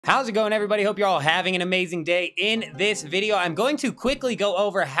How's it going, everybody? Hope you're all having an amazing day. In this video, I'm going to quickly go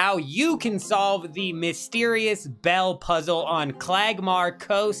over how you can solve the mysterious bell puzzle on Clagmar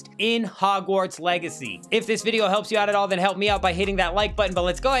Coast in Hogwarts Legacy. If this video helps you out at all, then help me out by hitting that like button, but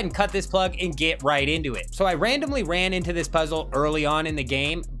let's go ahead and cut this plug and get right into it. So I randomly ran into this puzzle early on in the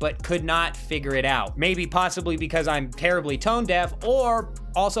game, but could not figure it out. Maybe possibly because I'm terribly tone deaf, or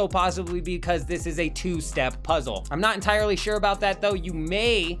also possibly because this is a two-step puzzle. I'm not entirely sure about that though. You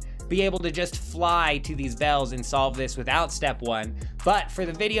may be able to just fly to these bells and solve this without step one, but for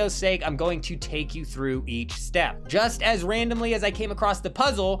the video's sake, I'm going to take you through each step. Just as randomly as I came across the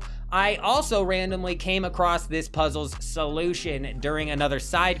puzzle, I also randomly came across this puzzle's solution during another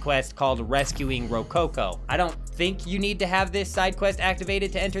side quest called Rescuing Rococo. I don't think you need to have this side quest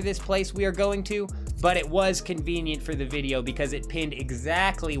activated to enter this place we are going to, but it was convenient for the video because it pinned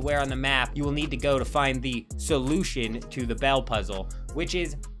exactly where on the map you will need to go to find the solution to the bell puzzle, which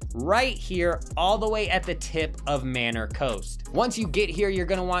is right here all the way at the tip of Manor Coast. Once you get here, you're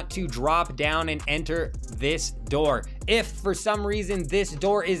gonna want to drop down and enter this door. If for some reason this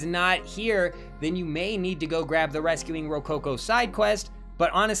door is not here, then you may need to go grab the Rescuing Rococo side quest, but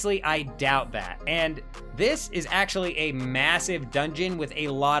honestly, I doubt that. And this is actually a massive dungeon with a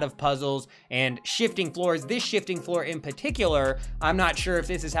lot of puzzles and shifting floors. This shifting floor in particular, I'm not sure if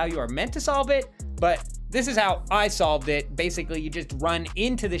this is how you are meant to solve it, but this is how I solved it. Basically, you just run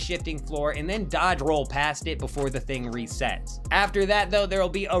into the shifting floor and then dodge roll past it before the thing resets. After that though, there will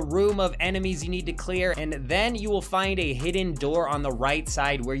be a room of enemies you need to clear, and then you will find a hidden door on the right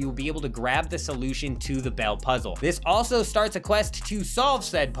side where you will be able to grab the solution to the bell puzzle. This also starts a quest to solve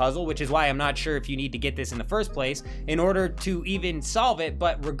said puzzle, which is why I'm not sure if you need to get this in the first place in order to even solve it,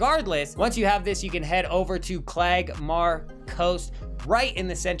 but regardless, once you have this, you can head over to Clagmar Coast. Right in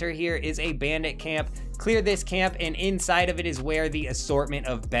the center here is a bandit camp. Clear this camp, and inside of it is where the assortment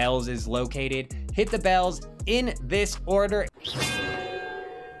of bells is located. Hit the bells in this order.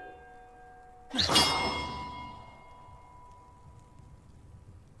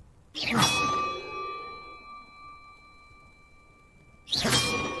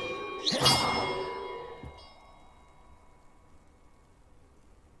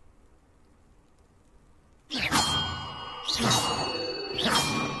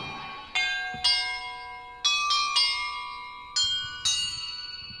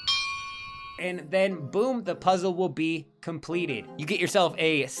 And then boom, the puzzle will be completed. You get yourself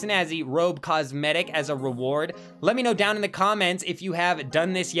a snazzy robe cosmetic as a reward. Let me know down in the comments if you have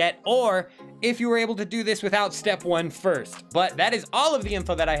done this yet, or if you were able to do this without step one first. But that is all of the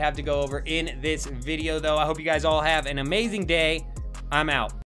info that I have to go over in this video though. I hope you guys all have an amazing day. I'm out.